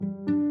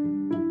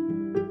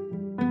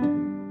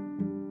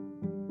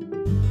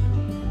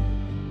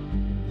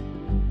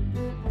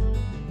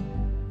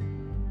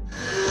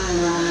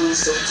doing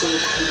something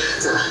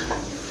better.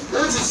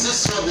 What is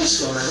this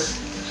rubbish for now?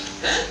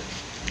 Eh?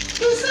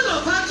 Instead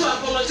of her to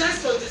apologize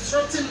for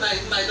disrupting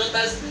my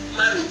daughter's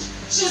marriage,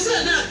 she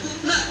said that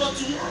not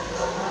to.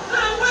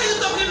 Now why are you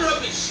talking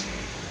rubbish?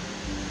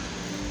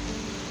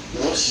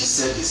 What she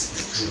said is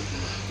the truth,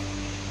 ma.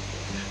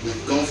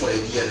 We've gone for a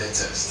DNA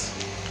test.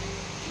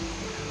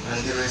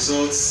 And the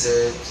results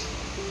said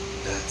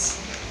that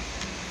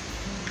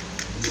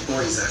the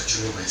boy is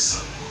actually my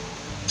son.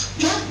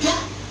 Yeah,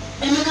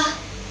 Emeka,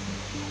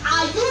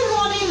 are you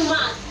running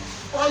mad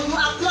or you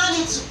are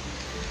planning to?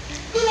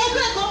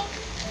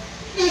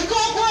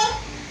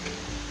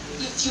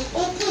 If you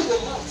open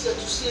your mouth here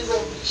to say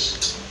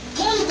rubbish,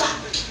 turn back.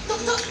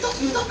 Calm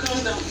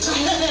down. I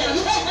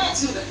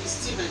think that is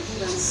still my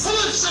fiancé. Come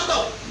on, shut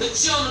up.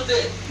 It's you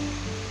there.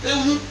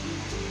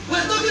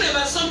 We're talking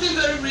about something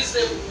very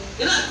reasonable.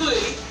 You're not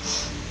going.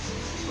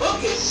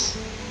 Okay.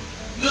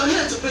 You're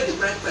here to pay the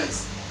bride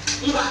price.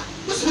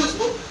 Who's supposed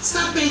to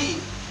start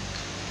paying?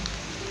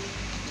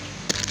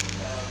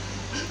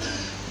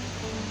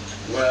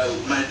 Well,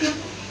 my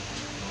people,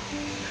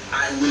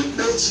 I will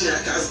pay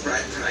Chiaka's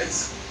bride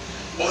price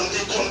on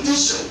the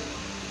condition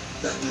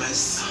that my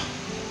son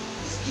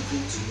is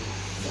given to me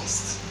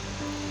first.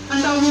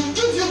 And I will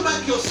give you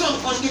back your son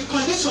on the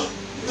condition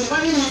you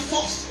marry me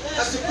first,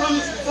 as you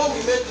promised before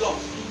we made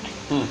love.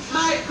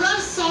 My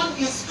grandson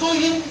is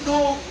going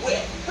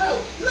nowhere.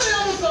 Oh,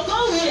 no,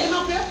 go here. You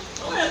know, okay?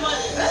 Don't worry about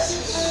it.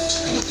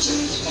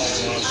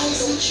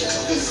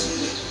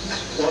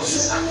 What's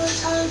this? So much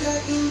anger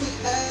in the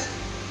air,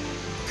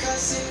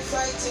 cussing,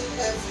 fighting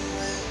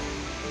everywhere.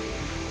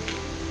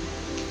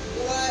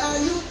 Why are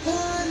you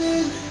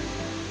burning?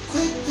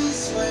 Quit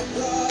this, my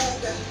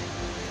brother.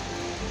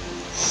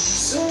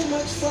 So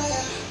much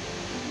fire,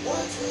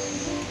 what will